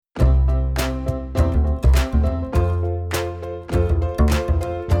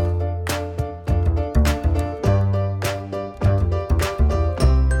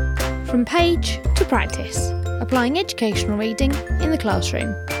page to practice, applying educational reading in the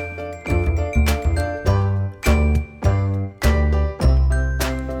classroom.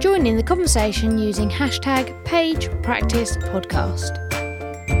 Join in the conversation using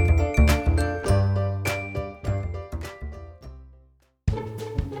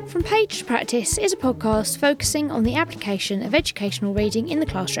 #PagePracticePodcast. From Page to Practice is a podcast focusing on the application of educational reading in the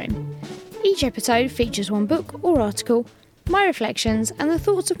classroom. Each episode features one book or article, my reflections and the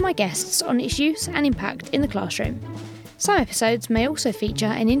thoughts of my guests on its use and impact in the classroom. Some episodes may also feature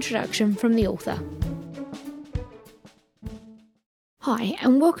an introduction from the author. Hi,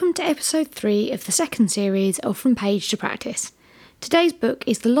 and welcome to episode 3 of the second series of From Page to Practice. Today's book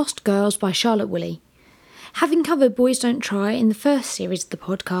is The Lost Girls by Charlotte Woolley. Having covered Boys Don't Try in the first series of the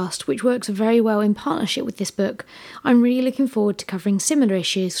podcast, which works very well in partnership with this book, I'm really looking forward to covering similar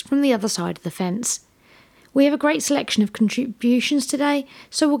issues from the other side of the fence. We have a great selection of contributions today,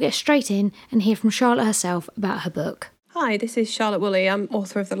 so we'll get straight in and hear from Charlotte herself about her book. Hi, this is Charlotte Woolley. I'm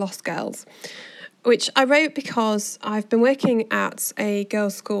author of The Lost Girls, which I wrote because I've been working at a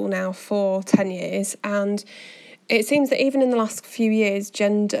girls' school now for 10 years, and it seems that even in the last few years,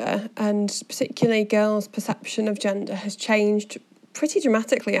 gender, and particularly girls' perception of gender, has changed pretty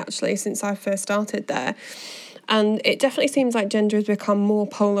dramatically, actually, since I first started there. And it definitely seems like gender has become more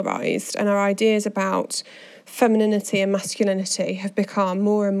polarised, and our ideas about femininity and masculinity have become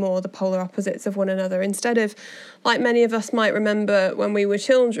more and more the polar opposites of one another, instead of, like many of us might remember when we were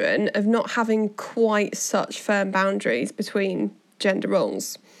children, of not having quite such firm boundaries between gender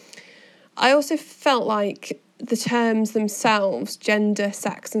roles. I also felt like the terms themselves, gender,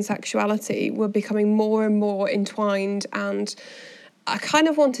 sex and sexuality, were becoming more and more entwined, and I kind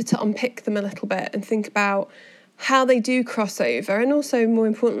of wanted to unpick them a little bit and think about how they do cross over, and also, more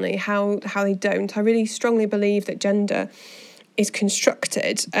importantly, how they don't. I really strongly believe that gender is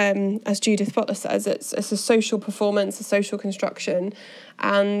constructed, as Judith Butler says, it's a social performance, a social construction,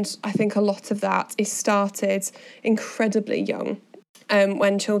 and I think a lot of that is started incredibly young,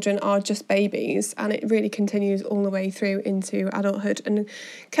 when children are just babies, and it really continues all the way through into adulthood and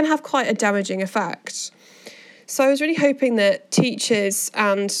can have quite a damaging effect. So I was really hoping that teachers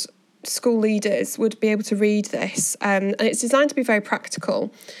and school leaders would be able to read this, and it's designed to be very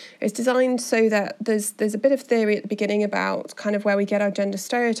practical. It's designed so that there's a bit of theory at the beginning about kind of where we get our gender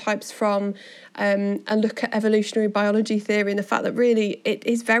stereotypes from, a look at evolutionary biology theory and the fact that really it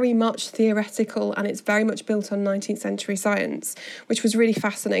is very much theoretical and it's very much built on 19th century science, which was really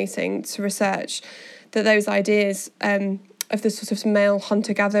fascinating to research, that those ideas of the sort of male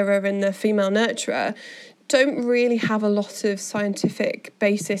hunter-gatherer and the female nurturer don't really have a lot of scientific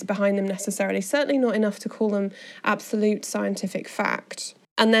basis behind them necessarily, certainly not enough to call them absolute scientific fact.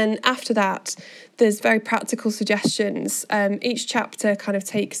 And then after that, there's very practical suggestions. Each chapter kind of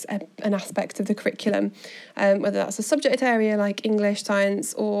takes an aspect of the curriculum, whether that's a subject area like English,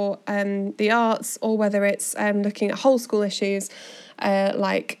 science, or the arts, or whether it's looking at whole school issues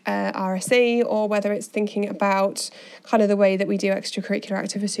like RSE, or whether it's thinking about kind of the way that we do extracurricular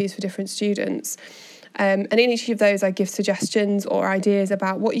activities for different students. And in each of those, I give suggestions or ideas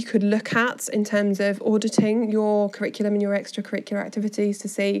about what you could look at in terms of auditing your curriculum and your extracurricular activities to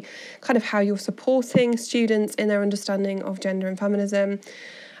see kind of how you're supporting students in their understanding of gender and feminism,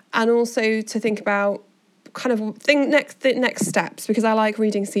 and also to think about kind of the next steps, because I like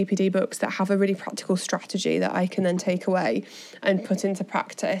reading CPD books that have a really practical strategy that I can then take away and put into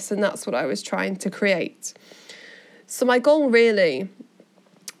practice, and that's what I was trying to create. So my goal really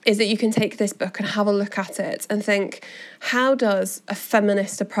is that you can take this book and have a look at it and think, how does a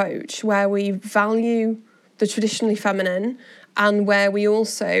feminist approach, where we value the traditionally feminine and where we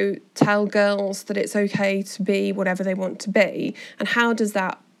also tell girls that it's okay to be whatever they want to be, and how does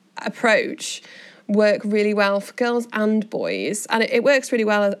that approach work really well for girls and boys? And it works really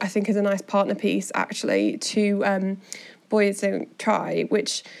well, I think, as a nice partner piece, actually, to Boys Don't Try,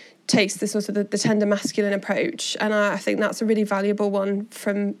 which takes the sort of the tender masculine approach, and I think that's a really valuable one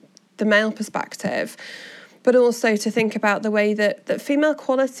from the male perspective, but also to think about the way that female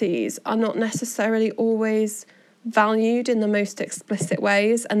qualities are not necessarily always valued in the most explicit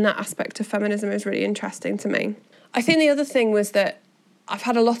ways, and that aspect of feminism is really interesting to me. I think the other thing was that I've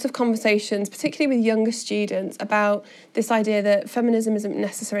had a lot of conversations, particularly with younger students, about this idea that feminism isn't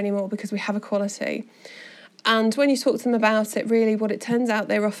necessary anymore because we have equality. And when you talk to them about it, really what it turns out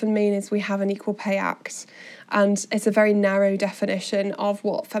they often mean is we have an Equal Pay Act. And it's a very narrow definition of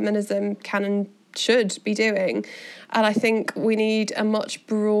what feminism can and should be doing. And I think we need a much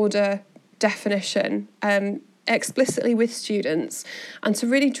broader definition explicitly with students and to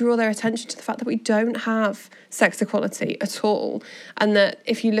really draw their attention to the fact that we don't have sex equality at all, and that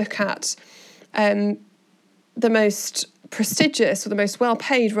if you look at the most prestigious or the most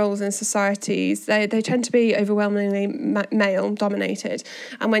well-paid roles in societies, they tend to be overwhelmingly male dominated,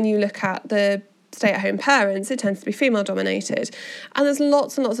 and when you look at the stay-at-home parents, it tends to be female dominated, and there's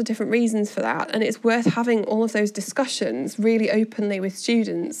lots and lots of different reasons for that, and it's worth having all of those discussions really openly with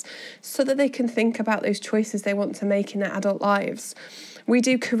students so that they can think about those choices they want to make in their adult lives. We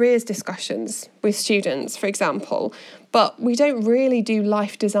do careers discussions with students, for example, but we don't really do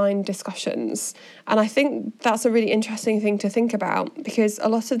life design discussions. And I think that's a really interesting thing to think about, because a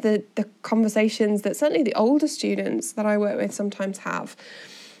lot of the conversations that certainly the older students that I work with sometimes have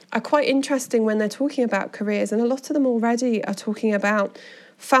are quite interesting when they're talking about careers, and a lot of them already are talking about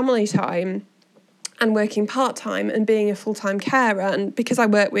family time and working part-time and being a full-time carer. And because I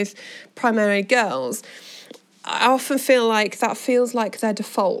work with primarily girls, I often feel like that feels like their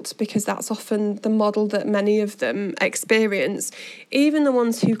default, because that's often the model that many of them experience, even the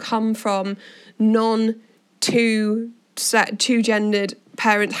ones who come from two-gendered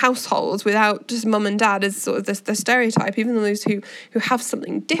parent households without just mum and dad as sort of the stereotype. Even those who have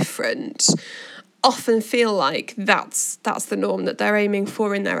something different often feel like that's the norm that they're aiming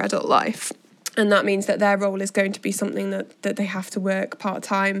for in their adult life. And that means that their role is going to be something that they have to work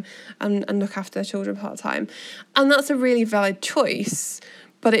part-time and look after their children part-time. And that's a really valid choice,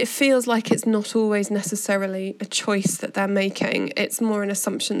 but it feels like it's not always necessarily a choice that they're making. It's more an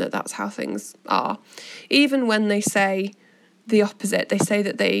assumption that that's how things are. Even when they say the opposite, they say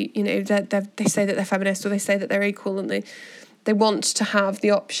that they say that they're feminist, or they say that they're equal, and they want to have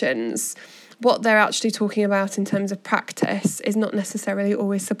the options. What they're actually talking about in terms of practice is not necessarily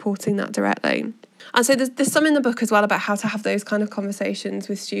always supporting that directly. And so there's some in the book as well about how to have those kind of conversations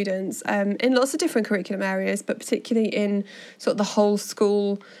with students in lots of different curriculum areas, but particularly in sort of the whole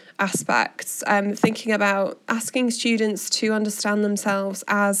school aspects, thinking about asking students to understand themselves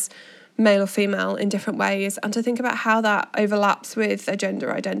as male or female in different ways, and to think about how that overlaps with their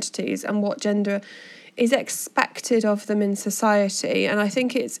gender identities and what gender is expected of them in society. And I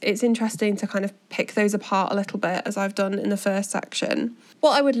think it's interesting to kind of pick those apart a little bit, as I've done in the first section.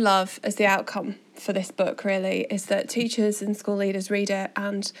 What I would love as the outcome for this book really is that teachers and school leaders read it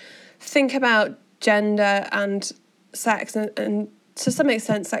and think about gender and sex and to some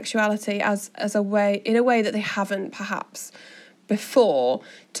extent sexuality as a way that they haven't perhaps before,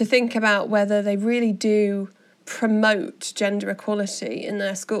 to think about whether they really do promote gender equality in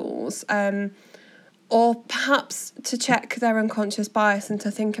their schools, or perhaps to check their unconscious bias and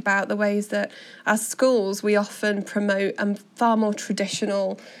to think about the ways that as schools we often promote a far more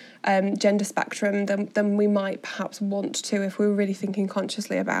traditional gender spectrum than we might perhaps want to if we were really thinking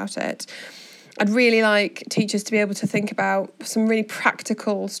consciously about it. I'd really like teachers to be able to think about some really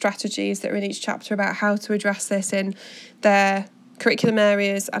practical strategies that are in each chapter about how to address this in their curriculum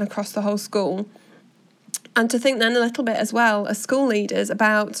areas and across the whole school. And to think then a little bit as well as school leaders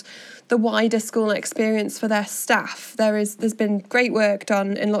about the wider school experience for their staff. There's been great work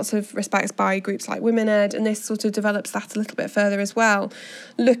done in lots of respects by groups like Women Ed, and this sort of develops that a little bit further as well,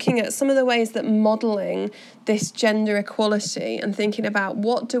 looking at some of the ways that modelling this gender equality and thinking about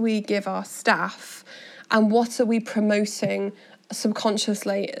what do we give our staff and what are we promoting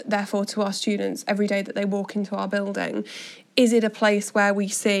subconsciously, therefore, to our students every day that they walk into our building. Is it a place where we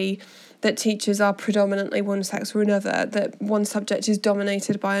see that teachers are predominantly one sex or another, that one subject is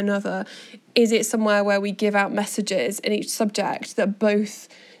dominated by another? Is it somewhere where we give out messages in each subject that both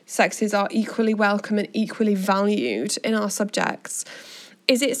sexes are equally welcome and equally valued in our subjects?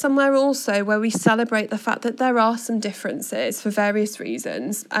 Is it somewhere also where we celebrate the fact that there are some differences for various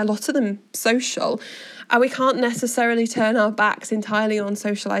reasons, a lot of them social, and we can't necessarily turn our backs entirely on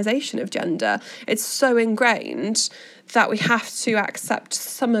socialisation of gender? It's so ingrained that we have to accept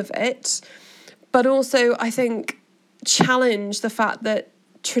some of it, but also I think challenge the fact that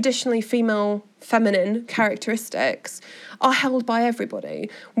traditionally feminine characteristics are held by everybody.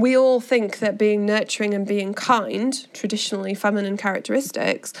 We all think that being nurturing and being kind, traditionally feminine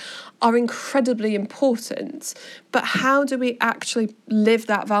characteristics, are incredibly important. But how do we actually live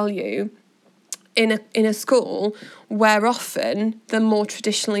that value in a school where often the more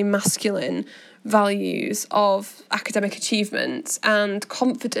traditionally masculine values of academic achievement and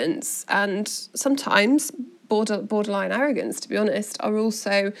confidence and sometimes borderline arrogance, to be honest, are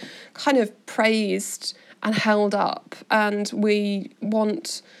also kind of praised and held up, and we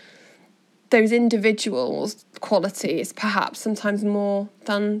want those individuals' qualities perhaps sometimes more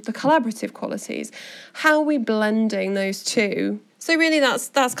than the collaborative qualities? How are we blending those two So really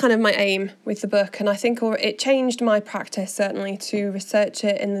that's kind of my aim with the book, and I think it changed my practice certainly to research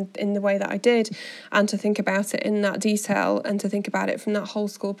it in the way that I did, and to think about it in that detail, and to think about it from that whole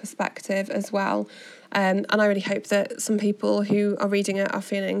school perspective as well. And I really hope that some people who are reading it are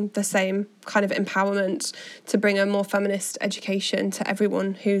feeling the same kind of empowerment to bring a more feminist education to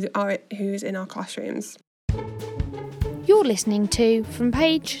everyone who's in our classrooms. You're listening to From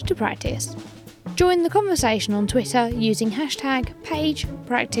Page to Practice. Join the conversation on Twitter using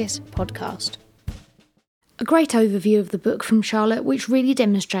 #PagePracticePodcast. A great overview of the book from Charlotte, which really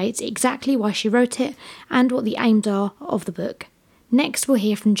demonstrates exactly why she wrote it and what the aims are of the book. Next, we'll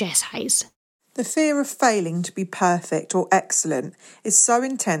hear from Jess Hayes. The fear of failing to be perfect or excellent is so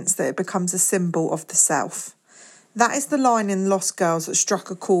intense that it becomes a symbol of the self. That is the line in Lost Girls that struck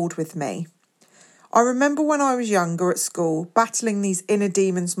a chord with me. I remember when I was younger at school, battling these inner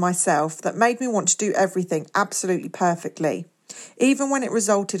demons myself that made me want to do everything absolutely perfectly, even when it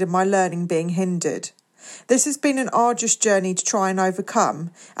resulted in my learning being hindered. This has been an arduous journey to try and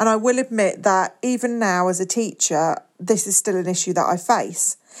overcome, and I will admit that even now as a teacher, this is still an issue that I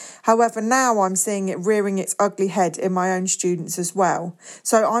face. However, now I'm seeing it rearing its ugly head in my own students as well.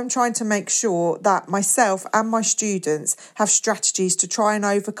 So I'm trying to make sure that myself and my students have strategies to try and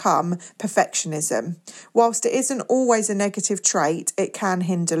overcome perfectionism. Whilst it isn't always a negative trait, it can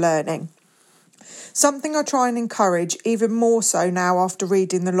hinder learning. Something I try and encourage even more so now after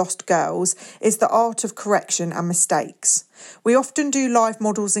reading The Lost Girls is the art of correction and mistakes. We often do live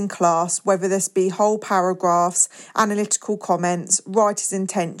models in class, whether this be whole paragraphs, analytical comments, writer's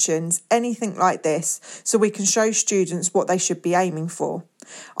intentions, anything like this, so we can show students what they should be aiming for.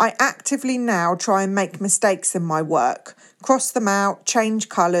 I actively now try and make mistakes in my work, cross them out, change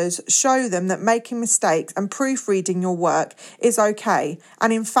colours, show them that making mistakes and proofreading your work is okay,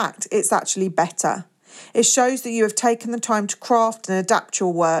 and in fact it's actually better. It shows that you have taken the time to craft and adapt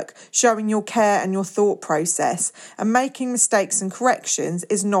your work, showing your care and your thought process, and making mistakes and corrections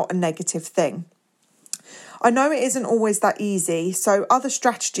is not a negative thing. I know it isn't always that easy, so other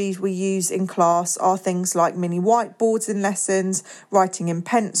strategies we use in class are things like mini whiteboards in lessons, writing in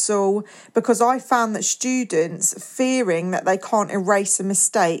pencil, because I found that students fearing that they can't erase a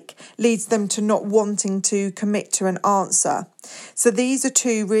mistake leads them to not wanting to commit to an answer. So these are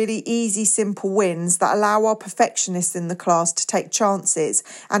two really easy, simple wins that allow our perfectionists in the class to take chances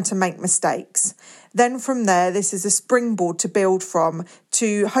and to make mistakes. Then from there, this is a springboard to build from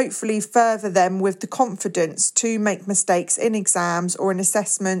to hopefully further them with the confidence to make mistakes in exams or in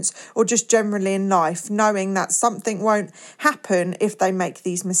assessments or just generally in life, knowing that something won't happen if they make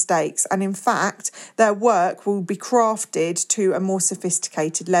these mistakes. And in fact, their work will be crafted to a more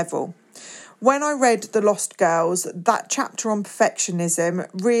sophisticated level. When I read The Lost Girls, that chapter on perfectionism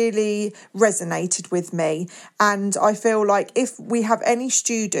really resonated with me, and I feel like if we have any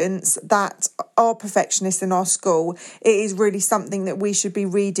students that are perfectionists in our school, it is really something that we should be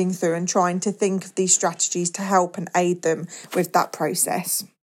reading through and trying to think of these strategies to help and aid them with that process.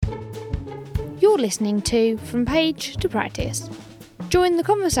 You're listening to From Page to Practice. Join the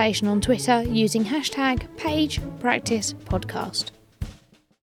conversation on Twitter using #PagePracticePodcast.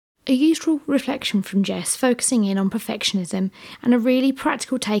 A useful reflection from Jess focusing in on perfectionism and a really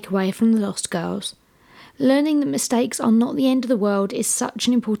practical takeaway from The Lost Girls. Learning that mistakes are not the end of the world is such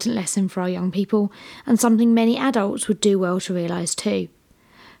an important lesson for our young people and something many adults would do well to realise too.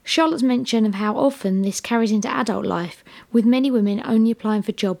 Charlotte's mention of how often this carries into adult life, with many women only applying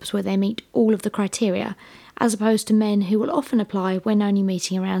for jobs where they meet all of the criteria, as opposed to men who will often apply when only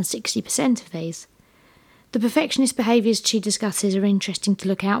meeting around 60% of these. The perfectionist behaviours she discusses are interesting to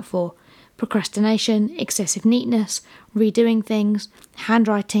look out for: procrastination, excessive neatness, redoing things,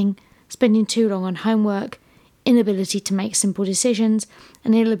 handwriting, spending too long on homework, inability to make simple decisions,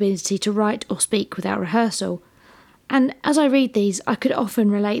 and inability to write or speak without rehearsal. And as I read these, I could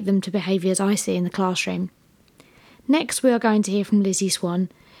often relate them to behaviours I see in the classroom. Next, we are going to hear from Lizzie Swan.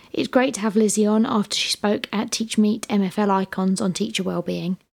 It's great to have Lizzie on after she spoke at Teach Meet MFL Icons on teacher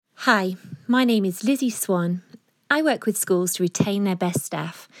wellbeing. Hi, my name is Lizzie Swan. I work with schools to retain their best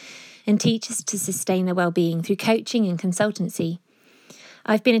staff and teachers to sustain their wellbeing through coaching and consultancy.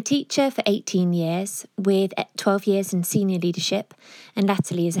 I've been a teacher for 18 years, with 12 years in senior leadership and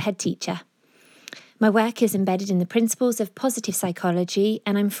latterly as a head teacher. My work is embedded in the principles of positive psychology,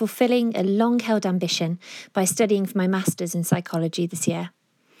 and I'm fulfilling a long-held ambition by studying for my master's in psychology this year.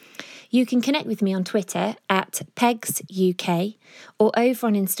 You can connect with me on Twitter at PegsUK or over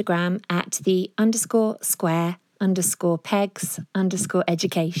on Instagram at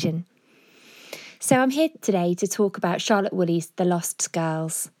 _square_pegs_education. So I'm here today to talk about Charlotte Woolley's The Lost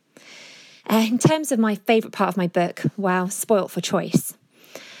Girls. In terms of my favourite part of my book, well, spoilt for choice.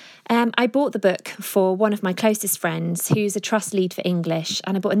 I bought the book for one of my closest friends who's a trust lead for English,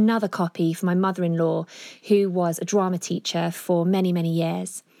 and I bought another copy for my mother-in-law who was a drama teacher for many, many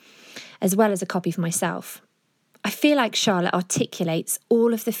years, as well as a copy for myself. I feel like Charlotte articulates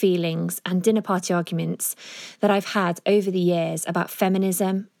all of the feelings and dinner party arguments that I've had over the years about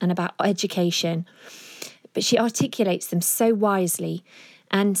feminism and about education, but she articulates them so wisely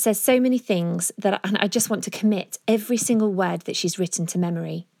and says so many things that I just want to commit every single word that she's written to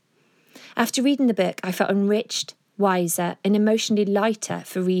memory. After reading the book, I felt enriched, wiser, and emotionally lighter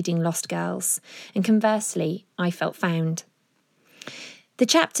for reading Lost Girls, and conversely, I felt found. The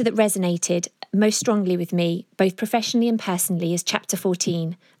chapter that resonated most strongly with me, both professionally and personally, is chapter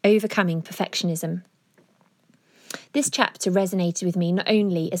 14, Overcoming Perfectionism. This chapter resonated with me not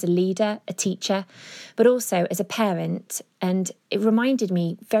only as a leader, a teacher, but also as a parent, and it reminded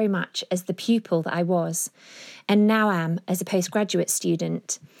me very much as the pupil that I was, and now am as a postgraduate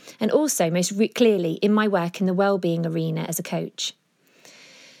student, and also most clearly in my work in the wellbeing arena as a coach.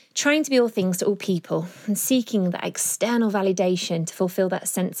 Trying to be all things to all people and seeking that external validation to fulfil that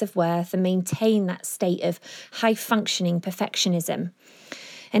sense of worth and maintain that state of high-functioning perfectionism,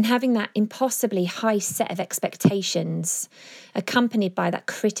 and having that impossibly high set of expectations accompanied by that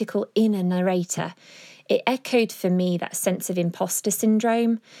critical inner narrator, it echoed for me that sense of imposter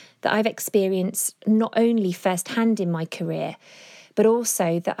syndrome that I've experienced not only firsthand in my career, but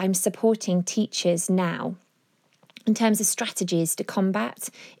also that I'm supporting teachers now in terms of strategies to combat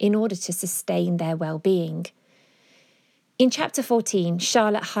in order to sustain their well-being. In chapter 14,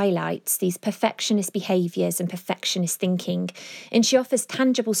 Charlotte highlights these perfectionist behaviours and perfectionist thinking, and she offers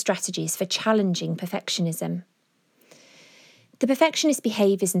tangible strategies for challenging perfectionism. The perfectionist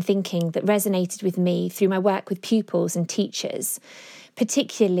behaviours and thinking that resonated with me through my work with pupils and teachers,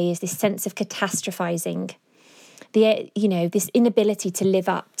 particularly is this sense of catastrophising, this inability to live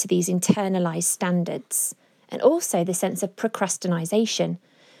up to these internalised standards, and also the sense of procrastination.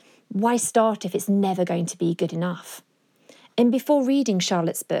 Why start if it's never going to be good enough? And before reading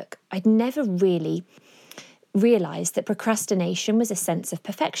Charlotte's book, I'd never really realised that procrastination was a sense of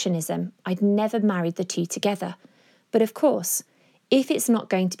perfectionism. I'd never married the two together. But of course, if it's not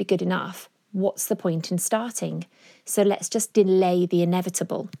going to be good enough, what's the point in starting? So let's just delay the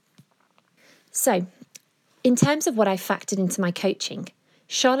inevitable. So, in terms of what I've factored into my coaching,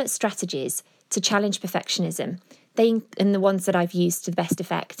 Charlotte's strategies to challenge perfectionism, and the ones that I've used to the best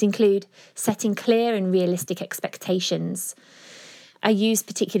effect, include setting clear and realistic expectations. I use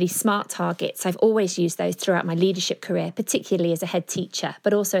particularly SMART targets. I've always used those throughout my leadership career, particularly as a head teacher,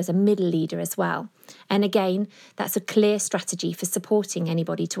 but also as a middle leader as well. And again, that's a clear strategy for supporting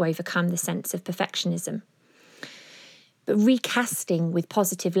anybody to overcome the sense of perfectionism. But recasting with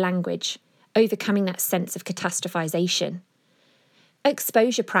positive language, overcoming that sense of catastrophisation.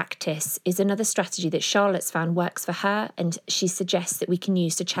 Exposure practice is another strategy that Charlotte's found works for her, and she suggests that we can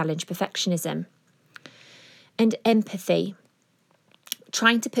use to challenge perfectionism. And empathy,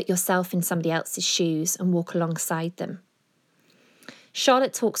 trying to put yourself in somebody else's shoes and walk alongside them.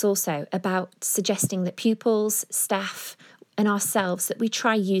 Charlotte talks also about suggesting that pupils, staff, and ourselves, that we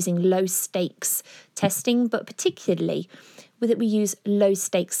try using low stakes testing, but particularly that we use low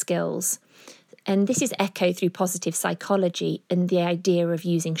stakes skills. And this is echoed through positive psychology and the idea of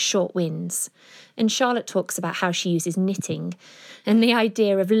using short wins. And Charlotte talks about how she uses knitting and the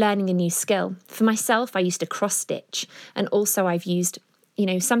idea of learning a new skill. For myself, I used to cross stitch, and also I've used,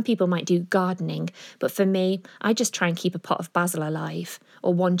 some people might do gardening, but for me, I just try and keep a pot of basil alive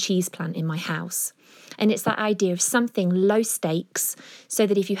or one cheese plant in my house. And it's that idea of something low stakes, so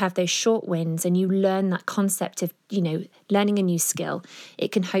that if you have those short wins and you learn that concept of, learning a new skill,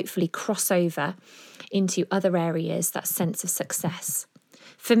 it can hopefully cross over into other areas, that sense of success.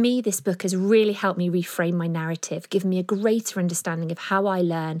 For me, this book has really helped me reframe my narrative, given me a greater understanding of how I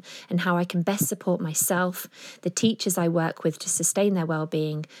learn and how I can best support myself, the teachers I work with to sustain their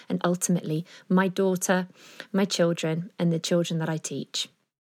well-being, and ultimately my daughter, my children, and the children that I teach.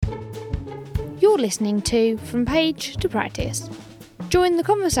 You're listening to From Page to Practice. Join the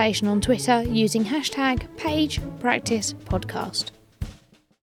conversation on Twitter using #PagePracticePodcast.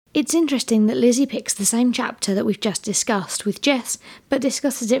 It's interesting that Lizzie picks the same chapter that we've just discussed with Jess, but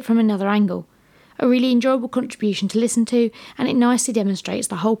discusses it from another angle. A really enjoyable contribution to listen to, and it nicely demonstrates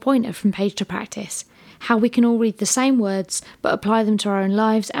the whole point of From Page to Practice, how we can all read the same words but apply them to our own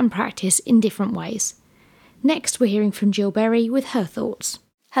lives and practice in different ways. Next, we're hearing from Jill Berry with her thoughts.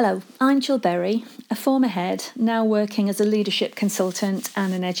 Hello, I'm Jill Berry, a former head, now working as a leadership consultant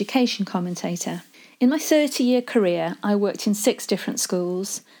and an education commentator. In my 30-year career, I worked in 6 different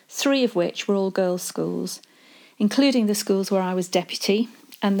schools, 3 of which were all girls' schools, including the schools where I was deputy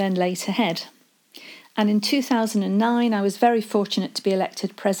and then later head. And in 2009, I was very fortunate to be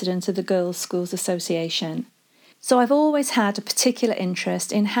elected president of the Girls' Schools Association. So I've always had a particular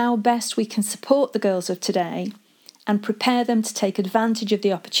interest in how best we can support the girls of today and prepare them to take advantage of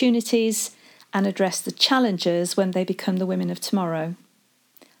the opportunities and address the challenges when they become the women of tomorrow.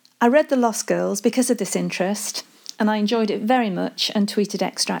 I read The Lost Girls because of this interest, and I enjoyed it very much and tweeted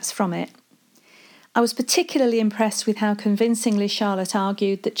extracts from it. I was particularly impressed with how convincingly Charlotte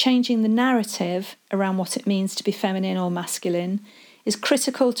argued that changing the narrative around what it means to be feminine or masculine is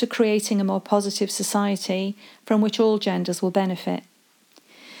critical to creating a more positive society from which all genders will benefit.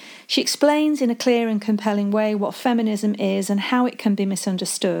 She explains in a clear and compelling way what feminism is and how it can be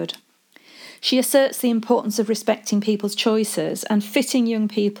misunderstood. She asserts the importance of respecting people's choices and fitting young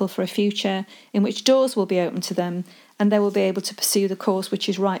people for a future in which doors will be open to them and they will be able to pursue the course which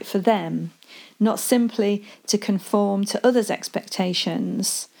is right for them, not simply to conform to others'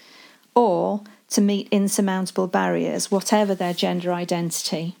 expectations or to meet insurmountable barriers, whatever their gender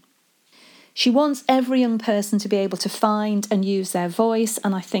identity. She wants every young person to be able to find and use their voice,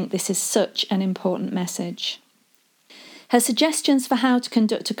 and I think this is such an important message. Her suggestions for how to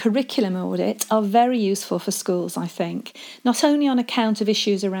conduct a curriculum audit are very useful for schools, I think, not only on account of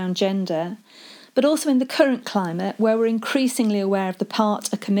issues around gender, but also in the current climate where we're increasingly aware of the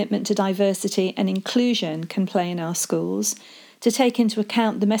part a commitment to diversity and inclusion can play in our schools, to take into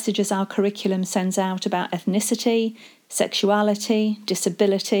account the messages our curriculum sends out about ethnicity, sexuality,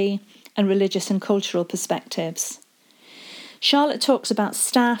 disability, and religious and cultural perspectives. Charlotte talks about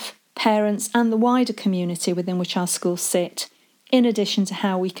staff, parents and the wider community within which our schools sit, in addition to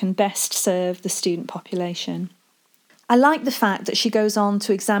how we can best serve the student population. I like the fact that she goes on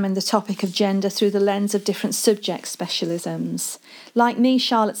to examine the topic of gender through the lens of different subject specialisms. Like me,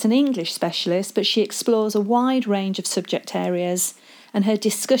 Charlotte's an English specialist, but she explores a wide range of subject areas, and her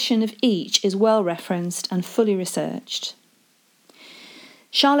discussion of each is well referenced and fully researched.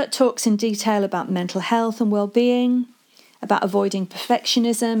 Charlotte talks in detail about mental health and well-being, about avoiding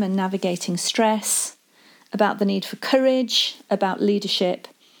perfectionism and navigating stress, about the need for courage, about leadership,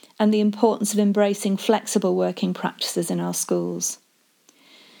 and the importance of embracing flexible working practices in our schools.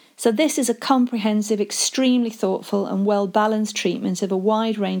 So this is a comprehensive, extremely thoughtful and well-balanced treatment of a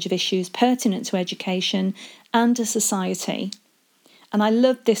wide range of issues pertinent to education and to society. And I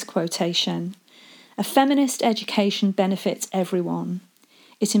love this quotation: "A feminist education benefits everyone.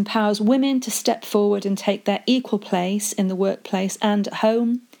 It empowers women to step forward and take their equal place in the workplace and at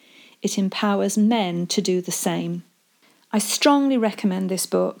home. It empowers men to do the same." I strongly recommend this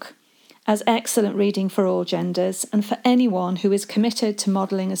book as excellent reading for all genders and for anyone who is committed to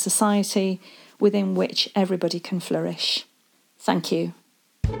modelling a society within which everybody can flourish. Thank you.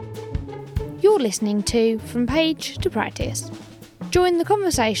 You're listening to From Page to Practice. Join the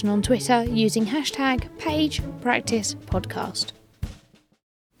conversation on Twitter using #PagePracticePodcast.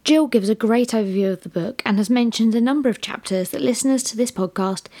 Jill gives a great overview of the book and has mentioned a number of chapters that listeners to this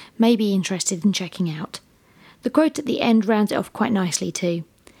podcast may be interested in checking out. The quote at the end rounds it off quite nicely too.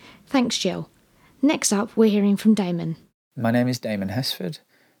 Thanks, Jill. Next up, we're hearing from Damon. My name is Damon Hesford,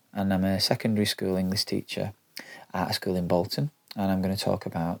 and I'm a secondary school English teacher at a school in Bolton, and I'm going to talk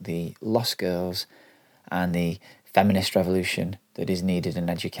about the Lost Girls and the feminist revolution that is needed in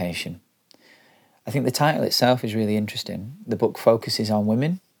education. I think the title itself is really interesting. The book focuses on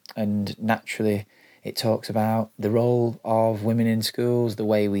women, and naturally it talks about the role of women in schools, the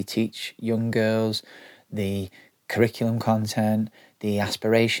way we teach young girls, the curriculum content, the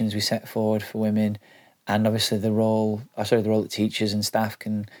aspirations we set forward for women, and obviously the role that teachers and staff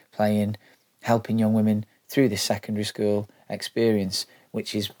can play in helping young women through this secondary school experience,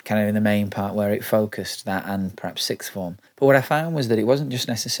 which is kind of in the main part where it focused, that and perhaps sixth form. But what I found was that it wasn't just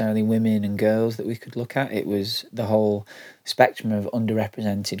necessarily women and girls that we could look at, it was the whole spectrum of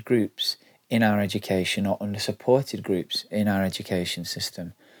underrepresented groups in our education or under-supported groups in our education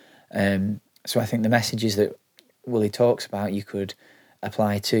system. So I think the messages that Willie talks about you could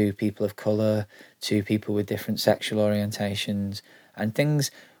apply to people of colour, to people with different sexual orientations, and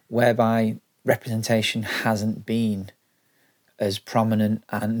things whereby representation hasn't been as prominent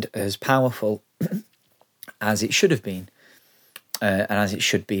and as powerful as it should have been, and as it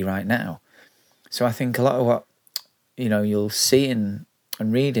should be right now. So I think a lot of what you'll see and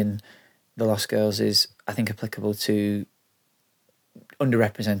read in The Lost Girls is, I think, applicable to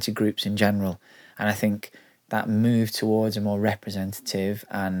underrepresented groups in general. And I think that move towards a more representative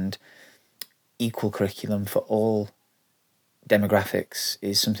and equal curriculum for all demographics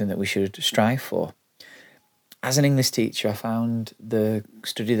is something that we should strive for. as an English teacher, I found the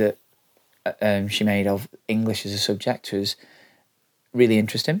study that she made of English as a subject was really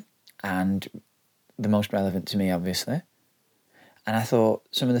interesting and the most relevant to me, obviously. And I thought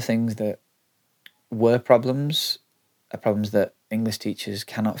some of the things that were problems are problems that English teachers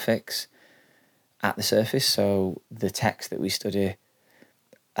cannot fix at the surface. So the texts that we study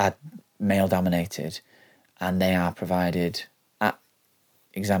are male dominated, and they are provided at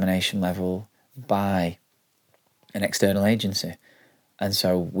examination level by an external agency. And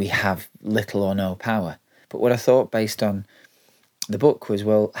so we have little or no power. But what I thought based on the book was,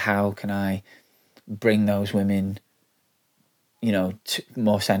 well, how can I bring those women,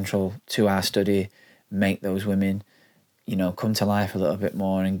 more central to our study, make those women, come to life a little bit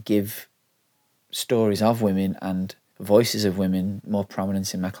more and give stories of women and voices of women more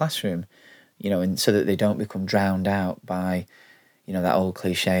prominence in my classroom, and so that they don't become drowned out by, that old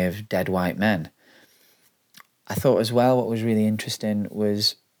cliche of dead white men. I thought as well what was really interesting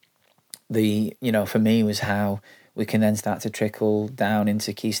was for me was how we can then start to trickle down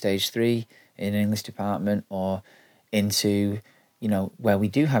into Key Stage 3 in an English department or into, where we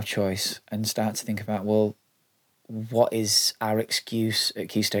do have choice and start to think about, well, what is our excuse at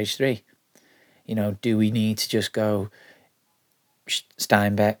Key Stage 3? Do we need to just go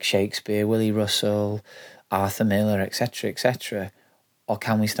Steinbeck, Shakespeare, Willie Russell, Arthur Miller, etc., or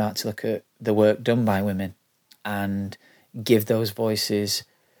can we start to look at the work done by women and give those voices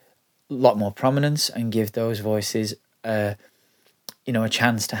a lot more prominence and give those voices a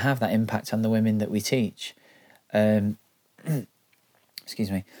chance to have that impact on the women that we teach?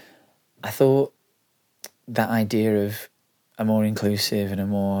 Excuse me. I thought that idea of a more inclusive and a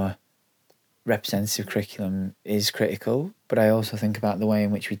more representative curriculum is critical, but I also think about the way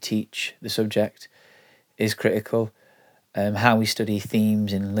in which we teach the subject is critical. How we study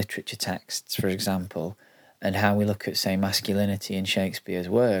themes in literature texts, for example, and how we look at, say, masculinity in Shakespeare's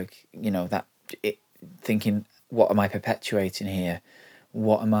work, thinking, what am I perpetuating here?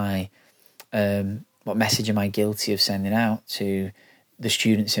 What message am I guilty of sending out to the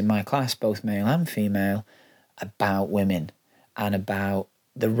students in my class, both male and female, about women and about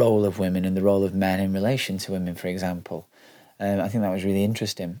the role of women and the role of men in relation to women, for example. I think that was really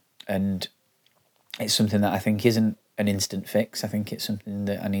interesting, and it's something that I think isn't an instant fix. I think it's something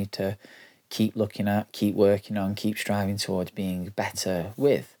that I need to keep looking at, keep working on, keep striving towards being better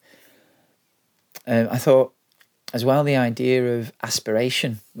with. I thought as well the idea of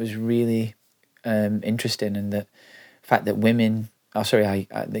aspiration was really interesting, and the fact that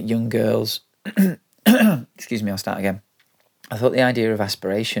that young girls, excuse me, I'll start again. I thought the idea of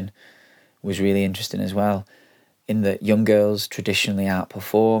aspiration was really interesting as well, in that young girls traditionally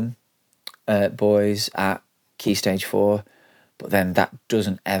outperform boys at Key Stage 4, but then that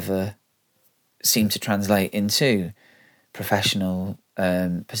doesn't ever seem to translate into professional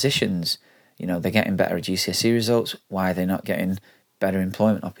positions. They're getting better at GCSE results. Why are they not getting better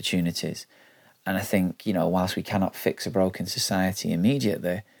employment opportunities? And I think, whilst we cannot fix a broken society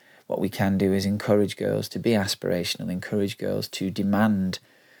immediately, what we can do is encourage girls to be aspirational, encourage girls to demand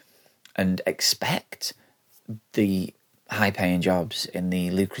and expect the high-paying jobs in the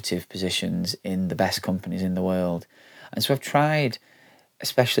lucrative positions in the best companies in the world. And so I've tried,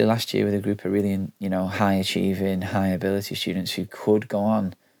 especially last year with a group of really, high-achieving, high-ability students who could go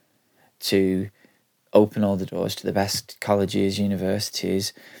on to open all the doors to the best colleges,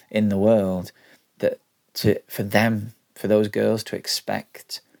 universities in the world, for those girls to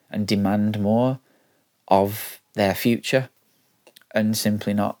expect and demand more of their future and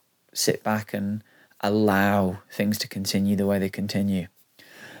simply not sit back and allow things to continue the way they continue.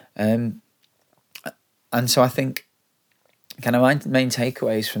 And so I think kind of my main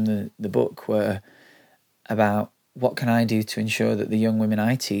takeaways from the book were about what can I do to ensure that the young women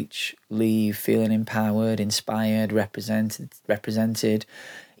I teach leave feeling empowered, inspired, represented,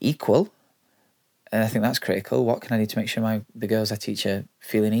 equal. And I think that's critical. What can I do to make sure the girls I teach are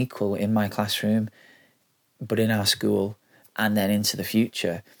feeling equal in my classroom, but in our school, and then into the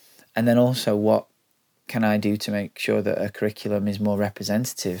future? And then also, what can I do to make sure that a curriculum is more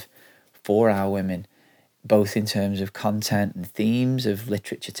representative for our women, both in terms of content and themes of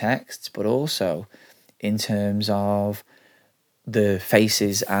literature texts, but also in terms of the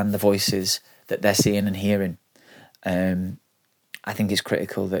faces and the voices that they're seeing and hearing. I think it's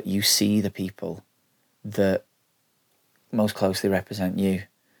critical that you see the people that most closely represent you,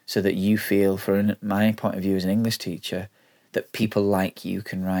 so that you feel, from my point of view as an English teacher, that people like you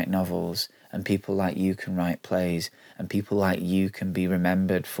can write novels, and people like you can write plays, and people like you can be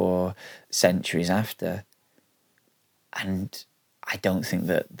remembered for centuries after. And I don't think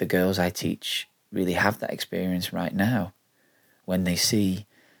that the girls I teach really have that experience right now when they see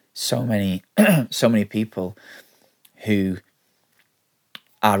so many people who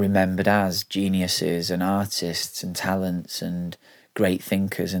are remembered as geniuses and artists and talents and great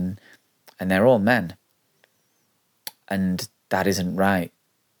thinkers, and they're all men. And that isn't right.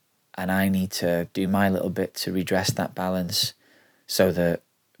 And I need to do my little bit to redress that balance so that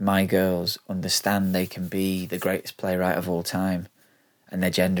my girls understand they can be the greatest playwright of all time and their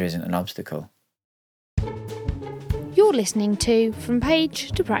gender isn't an obstacle. You're listening to From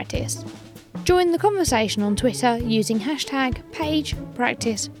Page to Practice. Join the conversation on Twitter using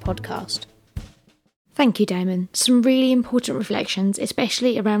 #PagePracticePodcast. Thank you, Damon. Some really important reflections,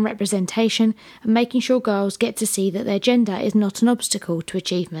 especially around representation and making sure girls get to see that their gender is not an obstacle to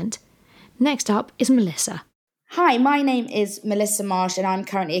achievement. Next up is Melissa. Hi, my name is Melissa Marsh and I'm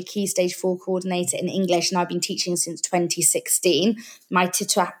currently a Key Stage 4 coordinator in English and I've been teaching since 2016. My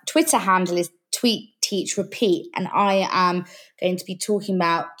Twitter handle is tweet-teach-repeat and I am going to be talking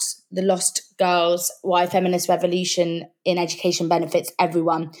about The Lost Girls, Why Feminist Revolution in Education Benefits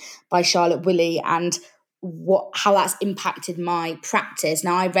Everyone by Charlotte Woolley and how that's impacted my practice.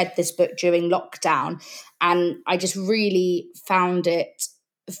 Now, I read this book during lockdown and I just really found it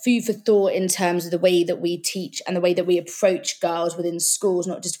food for thought in terms of the way that we teach and the way that we approach girls within schools,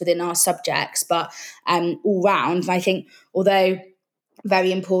 not just within our subjects, but all round. And I think, although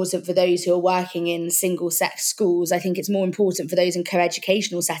very important for those who are working in single-sex schools, I think it's more important for those in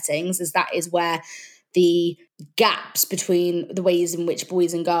co-educational settings, as that is where the gaps between the ways in which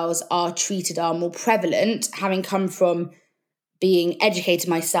boys and girls are treated are more prevalent. Having come from being educated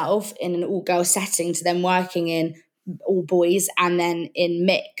myself in an all-girls setting to then working in all boys and then in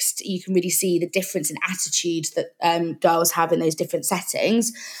mixed, you can really see the difference in attitudes that girls have in those different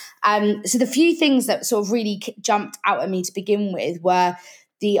settings. So the few things that sort of really jumped out at me to begin with were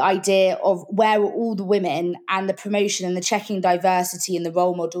the idea of where were all the women and the promotion and the checking diversity and the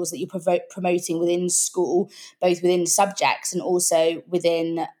role models that you're promoting within school, both within subjects and also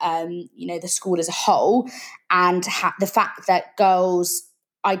within the school as a whole, and the fact that girls'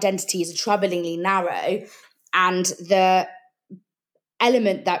 identities are troublingly narrow. And the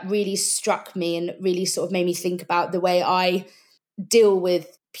element that really struck me and really sort of made me think about the way I deal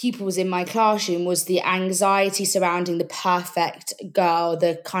with pupils in my classroom was the anxiety surrounding the perfect girl,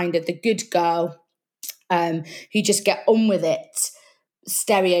 the good girl who just get on with it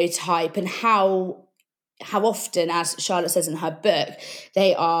stereotype, and how often, as Charlotte says in her book,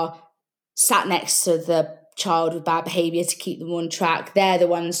 they are sat next to the child with bad behaviour to keep them on track. They're the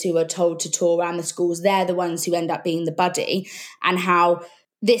ones who are told to tour around the schools. They're the ones who end up being the buddy, and how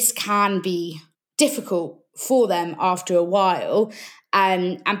this can be difficult for them after a while.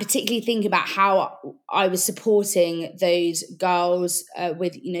 And particularly thinking about how I was supporting those girls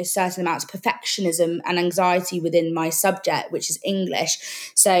with, certain amounts of perfectionism and anxiety within my subject, which is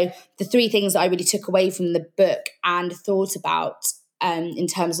English. So the three things that I really took away from the book and thought about in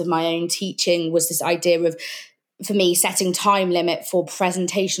terms of my own teaching was this idea of, for me, setting time limit for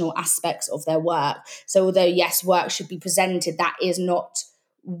presentational aspects of their work. So although, yes, work should be presented, that is not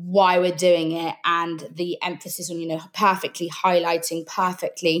why we're doing it, and the emphasis on perfectly highlighting,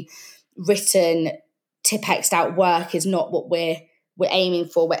 perfectly written, Tipp-Ex'd out work is not what we're aiming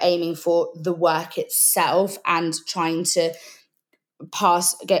for. We're aiming for the work itself and trying to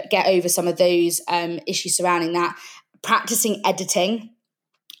get over some of those issues surrounding that. Practicing editing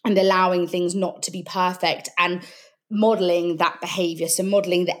and allowing things not to be perfect and modelling that behaviour, so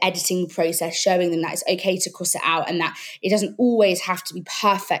modelling the editing process, showing them that it's okay to cross it out and that it doesn't always have to be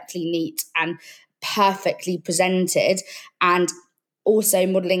perfectly neat and perfectly presented, and also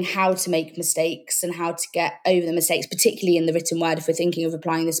modelling how to make mistakes and how to get over the mistakes, particularly in the written word, if we're thinking of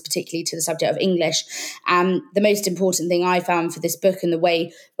applying this particularly to the subject of English. The most important thing I found for this book, and the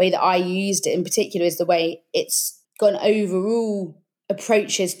way that I used it in particular, is the way it's got an overall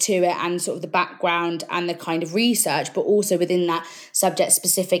approaches to it and sort of the background and the kind of research, but also within that subject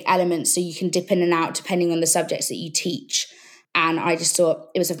specific elements, so you can dip in and out depending on the subjects that you teach. And I just thought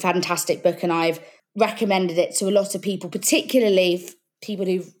it was a fantastic book, and I've recommended it to a lot of people, particularly people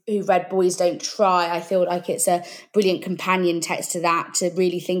who've read Boys Don't Try. I feel like it's a brilliant companion text to that, to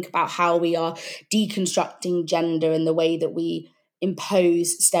really think about how we are deconstructing gender and the way that we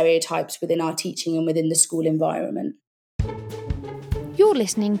impose stereotypes within our teaching and within the school environment. You're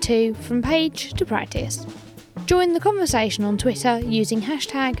listening to From Page to Practice. Join the conversation on Twitter using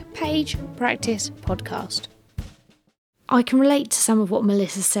 #PagePracticePodcast. I can relate to some of what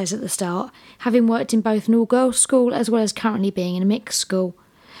Melissa says at the start, having worked in both an all-girls school as well as currently being in a mixed school.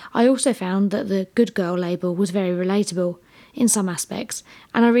 I also found that the good girl label was very relatable. in some aspects,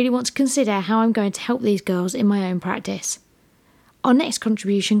 and I really want to consider how I'm going to help these girls in my own practice. Our next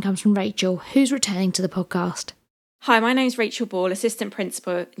contribution comes from Rachel, who's returning to the podcast. Hi, my name's Rachel Ball, Assistant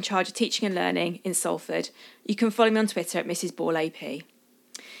Principal in charge of Teaching and Learning in Salford. You can follow me on Twitter at Mrs Ball AP.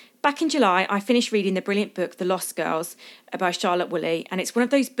 Back in July, I finished reading the brilliant book The Lost Girls by Charlotte Woolley, and it's one of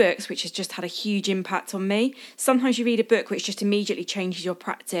those books which has just had a huge impact on me. Sometimes you read a book which just immediately changes your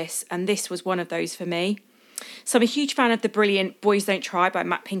practice, and this was one of those for me. So I'm a huge fan of the brilliant Boys Don't Try by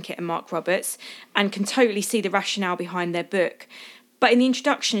Matt Pinkett and Mark Roberts, and can totally see the rationale behind their book. But in the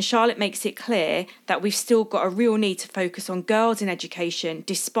introduction, Charlotte makes it clear that we've still got a real need to focus on girls in education,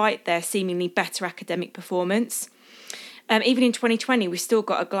 despite their seemingly better academic performance. Even in 2020, we've still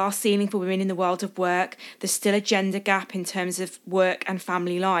got a glass ceiling for women in the world of work. There's still a gender gap in terms of work and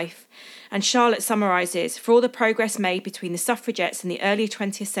family life. And Charlotte summarises, for all the progress made between the suffragettes in the early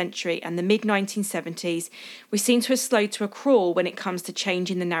 20th century and the mid-1970s, we seem to have slowed to a crawl when it comes to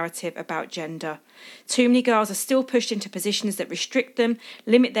changing the narrative about gender. Too many girls are still pushed into positions that restrict them,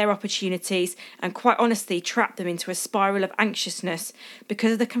 limit their opportunities, and quite honestly trap them into a spiral of anxiousness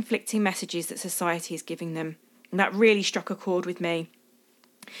because of the conflicting messages that society is giving them. And that really struck a chord with me.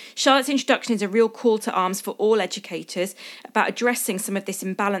 Charlotte's introduction is a real call to arms for all educators about addressing some of this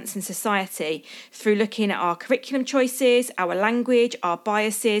imbalance in society through looking at our curriculum choices, our language, our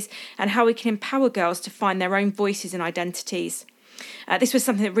biases, and how we can empower girls to find their own voices and identities. This was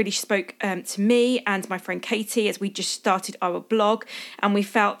something that really spoke to me and my friend Katie as we just started our blog, and we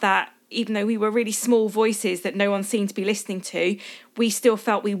felt that even though we were really small voices that no one seemed to be listening to, we still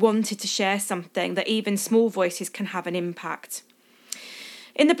felt we wanted to share something, that even small voices can have an impact.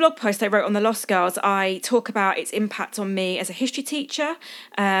 In the blog post I wrote on The Lost Girls, I talk about its impact on me as a history teacher,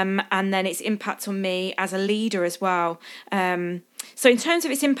 and then its impact on me as a leader as well. So in terms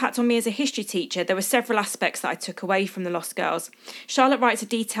of its impact on me as a history teacher, there were several aspects that I took away from The Lost Girls. Charlotte writes a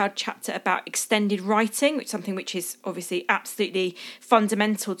detailed chapter about extended writing, which is something which is obviously absolutely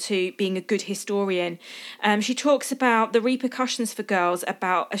fundamental to being a good historian. She talks about the repercussions for girls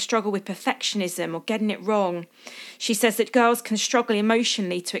about a struggle with perfectionism or getting it wrong. She says that girls can struggle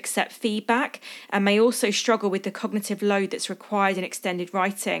emotionally to accept feedback and may also struggle with the cognitive load that's required in extended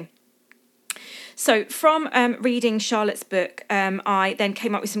writing. So from reading Charlotte's book, I then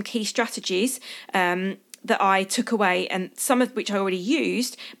came up with some key strategies that I took away, and some of which I already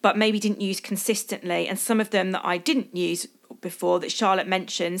used, but maybe didn't use consistently, and some of them that I didn't use before that Charlotte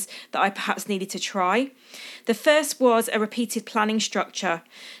mentions that I perhaps needed to try. The first was a repeated planning structure.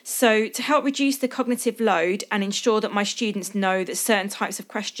 So to help reduce the cognitive load and ensure that my students know that certain types of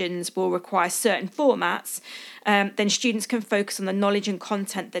questions will require certain formats, then students can focus on the knowledge and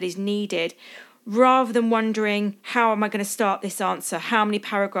content that is needed, rather than wondering, how am I going to start this answer? How many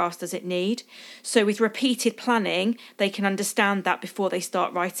paragraphs does it need? So with repeated planning, they can understand that before they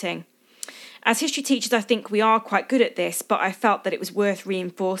start writing. As history teachers, I think we are quite good at this, but I felt that it was worth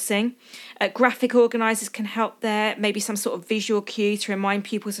reinforcing. Graphic organisers can help there, maybe some sort of visual cue to remind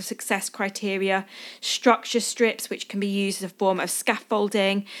pupils of success criteria, structure strips, which can be used as a form of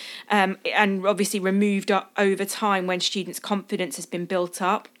scaffolding, and obviously removed over time when students' confidence has been built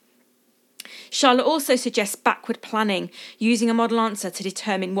up. Charlotte also suggests backward planning, using a model answer to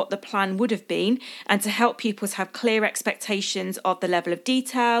determine what the plan would have been and to help pupils have clear expectations of the level of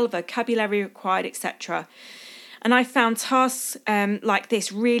detail, vocabulary required, etc. And I found tasks like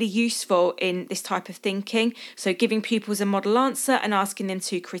this really useful in this type of thinking. So giving pupils a model answer and asking them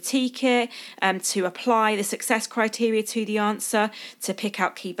to critique it, to apply the success criteria to the answer, to pick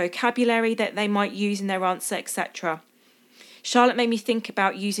out key vocabulary that they might use in their answer, etc. Charlotte made me think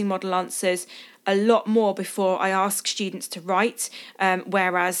about using model answers a lot more before I ask students to write,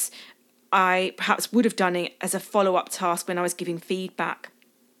 whereas I perhaps would have done it as a follow-up task when I was giving feedback.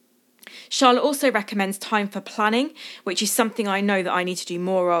 Charlotte also recommends time for planning, which is something I know that I need to do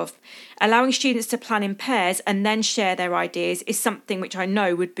more of. Allowing students to plan in pairs and then share their ideas is something which I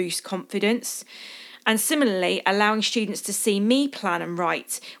know would boost confidence. And similarly, allowing students to see me plan and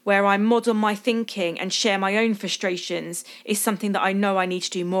write, where I model my thinking and share my own frustrations, is something that I know I need to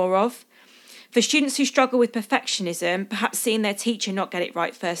do more of. For students who struggle with perfectionism, perhaps seeing their teacher not get it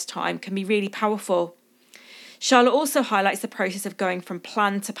right first time can be really powerful. Charlotte also highlights the process of going from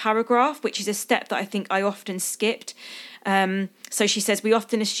plan to paragraph, which is a step that I think I often skipped. So she says, we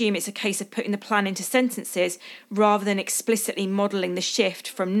often assume it's a case of putting the plan into sentences rather than explicitly modelling the shift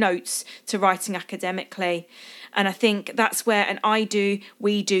from notes to writing academically. And I think that's where an I do,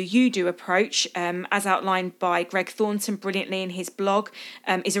 we do, you do approach, as outlined by Greg Thornton brilliantly in his blog,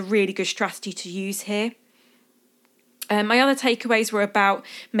 is a really good strategy to use here. My other takeaways were about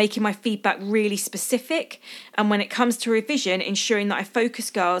making my feedback really specific, and when it comes to revision, ensuring that I focus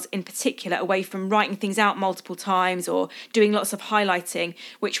girls in particular away from writing things out multiple times or doing lots of highlighting,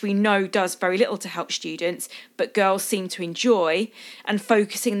 which we know does very little to help students, but girls seem to enjoy, and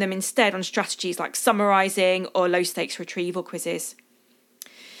focusing them instead on strategies like summarising or low-stakes retrieval quizzes.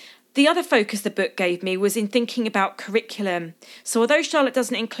 The other focus the book gave me was in thinking about curriculum. So although Charlotte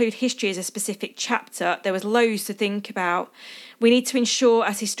doesn't include history as a specific chapter, there was loads to think about. We need to ensure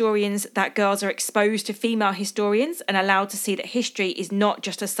as historians that girls are exposed to female historians and allowed to see that history is not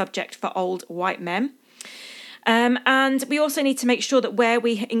just a subject for old white men. And we also need to make sure that where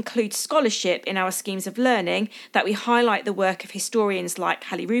we include scholarship in our schemes of learning, that we highlight the work of historians like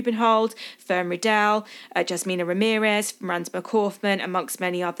Hallie Rubenhold, Fern Riddell, Jasmina Ramirez, Miranda McCaufman, amongst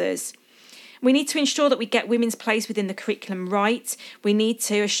many others. We need to ensure that we get women's place within the curriculum right. We need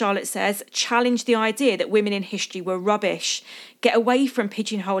to, as Charlotte says, challenge the idea that women in history were rubbish, get away from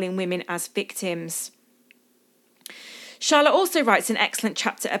pigeonholing women as victims. Charlotte also writes an excellent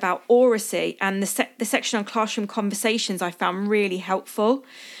chapter about oracy, and the section on classroom conversations I found really helpful.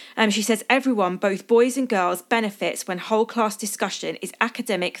 She says everyone, both boys and girls, benefits when whole class discussion is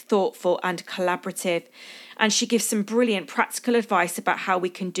academic, thoughtful and collaborative. And she gives some brilliant practical advice about how we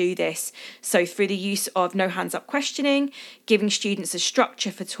can do this. So through the use of no hands up questioning, giving students a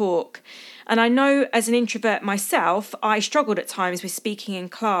structure for talk. And I know as an introvert myself, I struggled at times with speaking in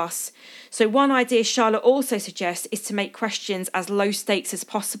class. So one idea Charlotte also suggests is to make questions as low stakes as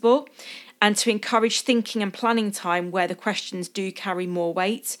possible and to encourage thinking and planning time where the questions do carry more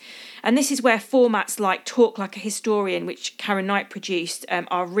weight. And this is where formats like Talk Like a Historian, which Karen Knight produced,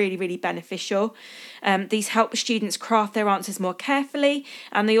 are really, really beneficial. These help students craft their answers more carefully,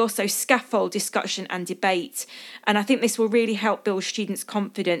 and they also scaffold discussion and debate. And I think this will really help build students'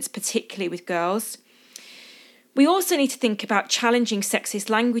 confidence, particularly with girls. We also need to think about challenging sexist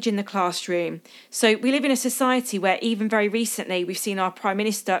language in the classroom. So we live in a society where even very recently we've seen our Prime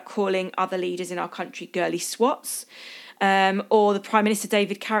Minister calling other leaders in our country girly swats, or the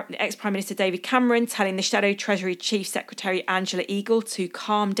ex-Prime Minister David Cameron telling the Shadow Treasury Chief Secretary Angela Eagle to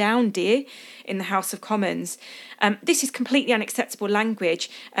calm down, dear, in the House of Commons. This is completely unacceptable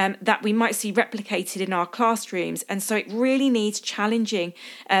language that we might see replicated in our classrooms, and so it really needs challenging,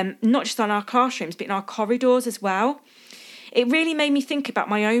 not just on our classrooms, but in our corridors as well. It really made me think about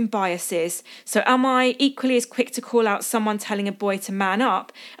my own biases. So am I equally as quick to call out someone telling a boy to man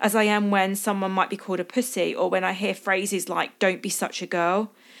up as I am when someone might be called a pussy, or when I hear phrases like, don't be such a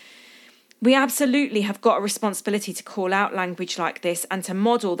girl? We absolutely have got a responsibility to call out language like this and to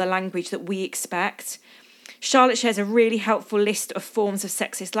model the language that we expect. Charlotte shares a really helpful list of forms of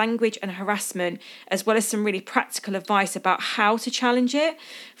sexist language and harassment, as well as some really practical advice about how to challenge it,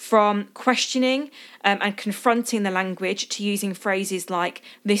 from questioning and confronting the language to using phrases like,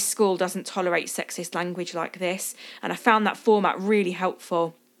 this school doesn't tolerate sexist language like this. And I found that format really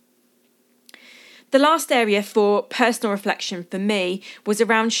helpful. The last area for personal reflection for me was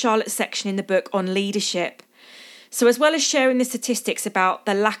around Charlotte's section in the book on leadership. So as well as sharing the statistics about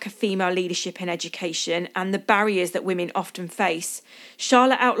the lack of female leadership in education and the barriers that women often face,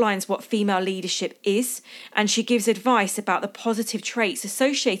 Charlotte outlines what female leadership is, and she gives advice about the positive traits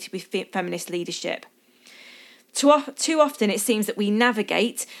associated with feminist leadership. Too often it seems that we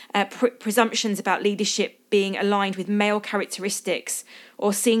navigate presumptions about leadership being aligned with male characteristics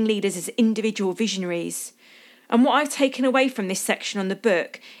or seeing leaders as individual visionaries. And what I've taken away from this section on the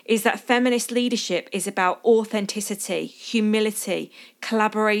book is that feminist leadership is about authenticity, humility,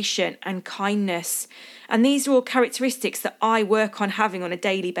 collaboration, and kindness. And these are all characteristics that I work on having on a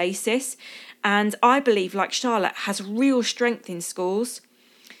daily basis. And I believe, like Charlotte, has real strength in schools.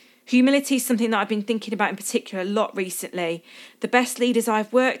 Humility is something that I've been thinking about in particular a lot recently. The best leaders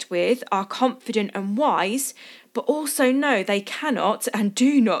I've worked with are confident and wise, but also know they cannot and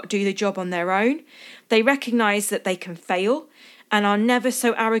do not do the job on their own. They recognise that they can fail and are never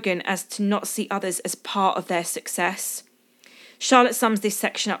so arrogant as to not see others as part of their success. Charlotte sums this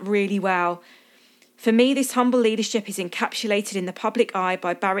section up really well. For me, this humble leadership is encapsulated in the public eye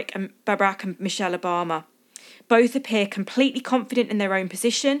by Barack and Michelle Obama. Both appear completely confident in their own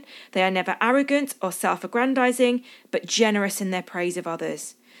position. They are never arrogant or self-aggrandising, but generous in their praise of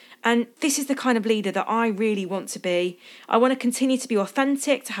others. And this is the kind of leader that I really want to be. I want to continue to be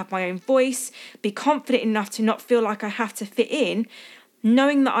authentic, to have my own voice, be confident enough to not feel like I have to fit in,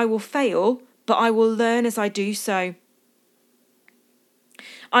 knowing that I will fail, but I will learn as I do so.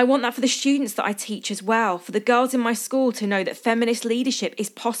 I want that for the students that I teach as well, for the girls in my school to know that feminist leadership is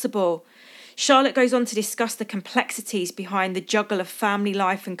possible. Charlotte goes on to discuss the complexities behind the juggle of family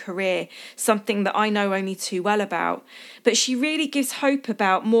life and career, something that I know only too well about. But she really gives hope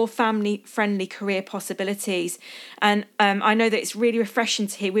about more family-friendly career possibilities. And I know that it's really refreshing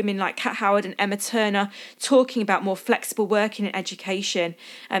to hear women like Kat Howard and Emma Turner talking about more flexible working in education,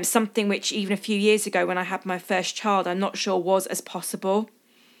 something which even a few years ago when I had my first child, I'm not sure was as possible.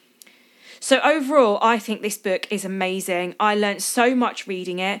 So overall, I think this book is amazing. I learnt so much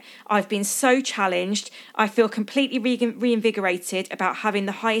reading it. I've been so challenged. I feel completely reinvigorated about having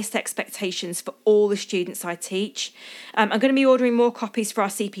the highest expectations for all the students I teach. I'm going to be ordering more copies for our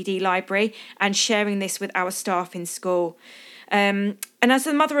CPD library and sharing this with our staff in school. And as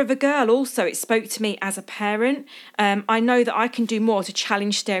the mother of a girl also, it spoke to me as a parent. I know that I can do more to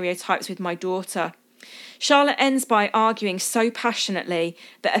challenge stereotypes with my daughter. Charlotte ends by arguing so passionately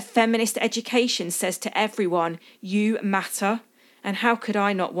that a feminist education says to everyone, you matter. And how could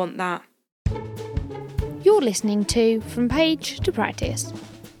I not want that? You're listening to From Page to Practice.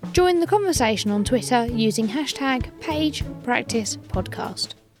 Join the conversation on Twitter using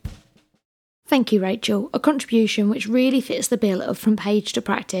 #PagePracticePodcast. Thank you, Rachel, a contribution which really fits the bill of From Page to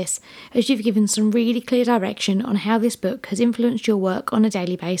Practice, as you've given some really clear direction on how this book has influenced your work on a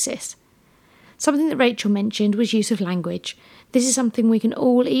daily basis. Something that Rachel mentioned was use of language. This is something we can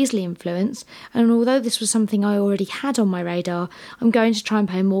all easily influence, and although this was something I already had on my radar, I'm going to try and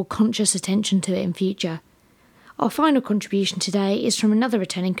pay more conscious attention to it in future. Our final contribution today is from another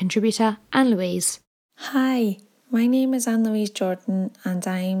returning contributor, Anne-Louise. Hi, my name is Anne-Louise Jordan and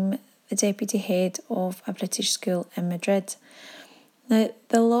I'm the Deputy Head of a British school in Madrid. Now,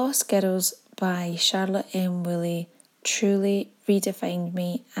 The Lost Girls by Charlotte M. Woolley truly redefined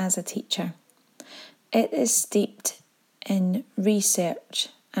me as a teacher. It is steeped in research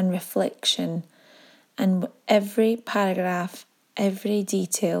and reflection, and every paragraph, every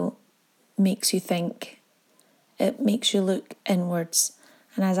detail makes you think. It makes you look inwards.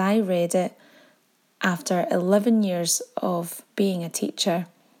 And as I read it, after 11 years of being a teacher,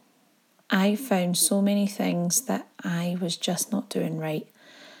 I found so many things that I was just not doing right.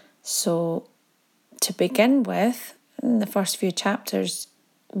 So to begin with, in the first few chapters,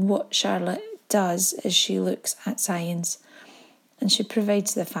 what Charlotte does is she looks at science and she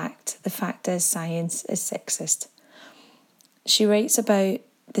provides the fact. The fact is science is sexist. She writes about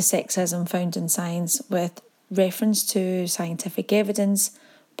the sexism found in science with reference to scientific evidence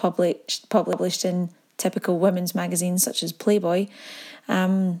published in typical women's magazines such as Playboy,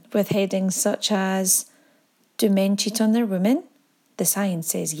 with headings such as, do men cheat on their women? The science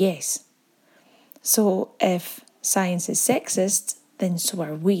says yes. So if science is sexist, then so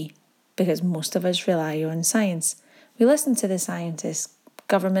are we, because most of us rely on science. We listen to the scientists.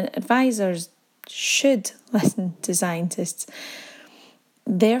 Government advisors should listen to scientists.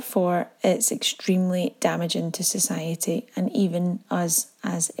 Therefore, it's extremely damaging to society and even us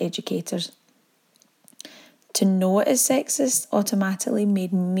as educators. To know it is sexist automatically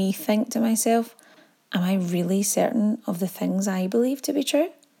made me think to myself, am I really certain of the things I believe to be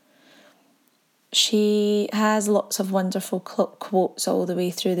true? She has lots of wonderful quotes all the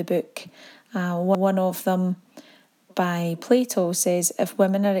way through the book. One of them by Plato says, if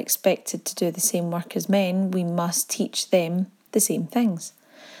women are expected to do the same work as men, we must teach them the same things.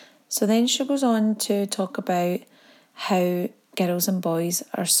 So then she goes on to talk about how girls and boys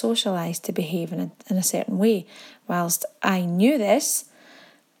are socialised to behave in a certain way. Whilst I knew this,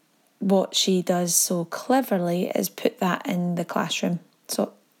 what she does so cleverly is put that in the classroom.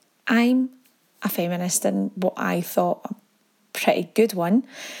 So I'm a feminist in what I thought a pretty good one.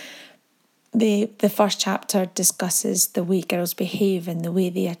 The first chapter discusses the way girls behave and the way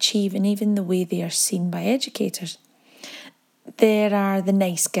they achieve and even the way they are seen by educators. There are the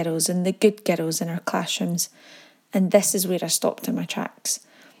nice girls and the good girls in our classrooms, and this is where I stopped in my tracks.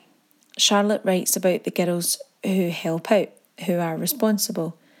 Charlotte writes about the girls who help out, who are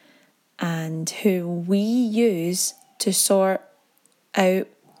responsible, and who we use to sort out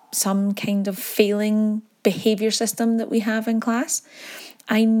some kind of failing behaviour system that we have in class.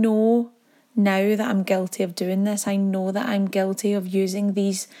 I know now that I'm guilty of doing this. I know that I'm guilty of using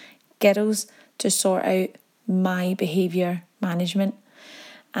these girls to sort out my behaviour management.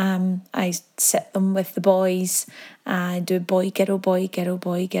 I sit them with the boys, do boy, girl, boy, girl,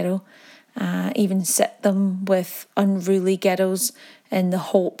 boy, girl. Even sit them with unruly girls in the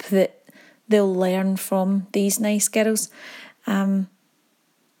hope that they'll learn from these nice girls. Then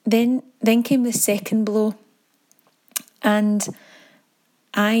came the second blow, and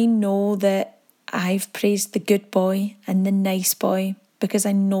I know that I've praised the good boy and the nice boy because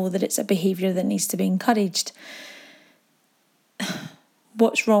I know that it's a behaviour that needs to be encouraged.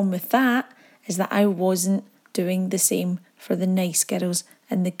 What's wrong with that is that I wasn't doing the same for the nice girls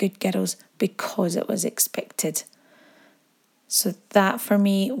and the good girls because it was expected. So that for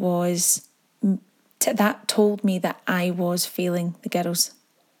me was, that told me that I was failing the girls.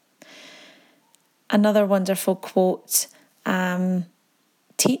 Another wonderful quote,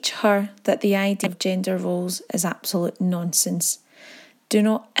 teach her that the idea of gender roles is absolute nonsense. Do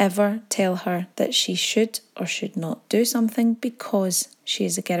not ever tell her that she should or should not do something because she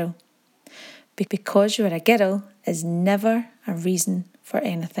is a girl. Because you are a girl is never a reason for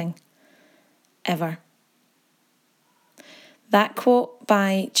anything, ever. That quote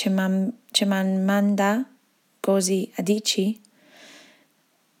by Chimamanda Ngozi Adichie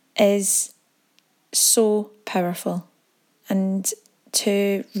is so powerful. And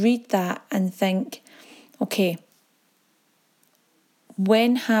to read that and think, okay,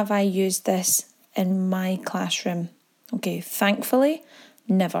 when have I used this in my classroom? Okay, thankfully,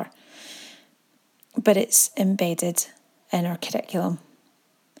 never. But it's embedded in our curriculum.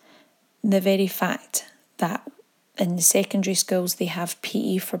 The very fact that in the secondary schools they have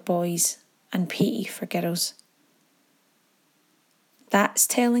PE for boys and PE for girls. That's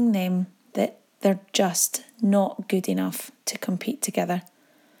telling them that they're just not good enough to compete together.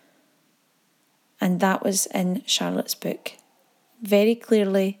 And that was in Charlotte's book. Very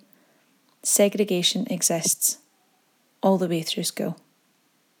clearly, segregation exists all the way through school.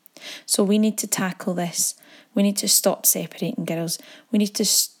 So we need to tackle this. We need to stop separating girls. We need to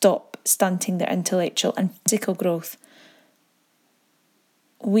stop stunting their intellectual and physical growth.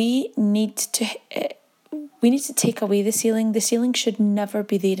 We need to take away the ceiling. The ceiling should never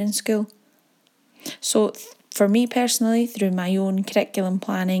be there in school. So for me personally, through my own curriculum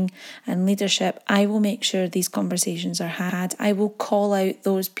planning and leadership, I will make sure these conversations are had. I will call out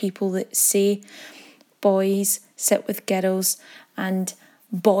those people that say boys sit with girls and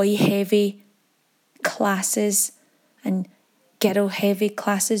boy-heavy classes and girl-heavy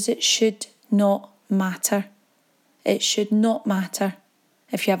classes. It should not matter. It should not matter.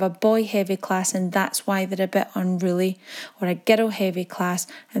 If you have a boy-heavy class and that's why they're a bit unruly, or a girl-heavy class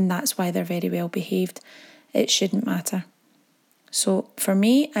and that's why they're very well behaved, it shouldn't matter. So for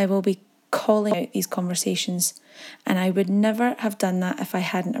me, I will be calling out these conversations, and I would never have done that if I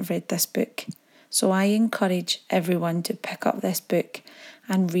hadn't have read this book. So I encourage everyone to pick up this book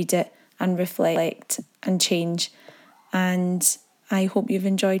and read it and reflect and change. And I hope you've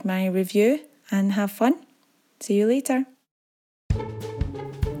enjoyed my review and have fun. See you later.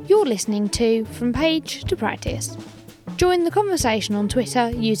 You're listening to From Page to Practice. Join the conversation on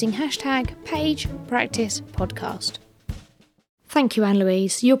Twitter using #PagePracticePodcast. Thank you,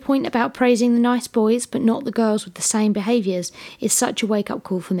 Anne-Louise. Your point about praising the nice boys but not the girls with the same behaviours is such a wake-up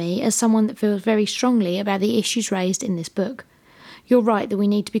call for me as someone that feels very strongly about the issues raised in this book. You're right that we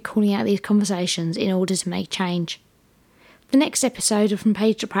need to be calling out these conversations in order to make change. The next episode of From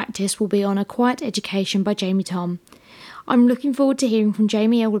Page to Practice will be on A Quiet Education by Jamie Thom. I'm looking forward to hearing from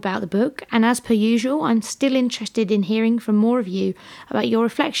Jamie all about the book, and as per usual, I'm still interested in hearing from more of you about your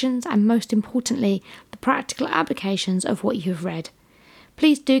reflections and, most importantly, the practical applications of what you have read.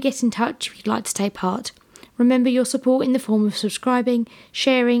 Please do get in touch if you'd like to take part. Remember, your support in the form of subscribing,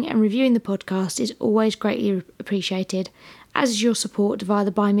 sharing and reviewing the podcast is always greatly appreciated, as is your support via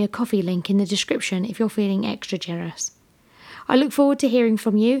the Buy Me a Coffee link in the description if you're feeling extra generous. I look forward to hearing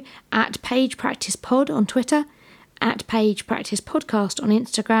from you at Page Practice Pod on Twitter, at Page Practice Podcast on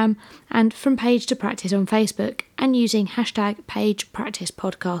Instagram, and From Page to Practice on Facebook, and using #Page Practice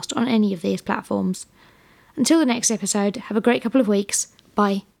Podcast on any of these platforms. Until the next episode, have a great couple of weeks.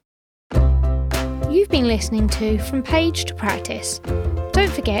 Bye. You've been listening to From Page to Practice.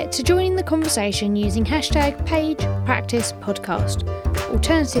 Don't forget to join in the conversation using #Page Practice Podcast.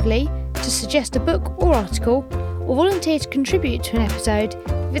 Alternatively, to suggest a book or article, or volunteer to contribute to an episode,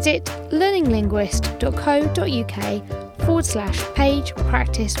 visit learninglinguist.co.uk/Page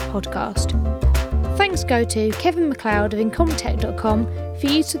Practice Podcast. Thanks go to Kevin MacLeod of Incompetech.com for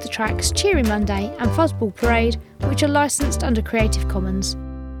use of the tracks Cheery Monday and Fuzzball Parade, which are licensed under Creative Commons.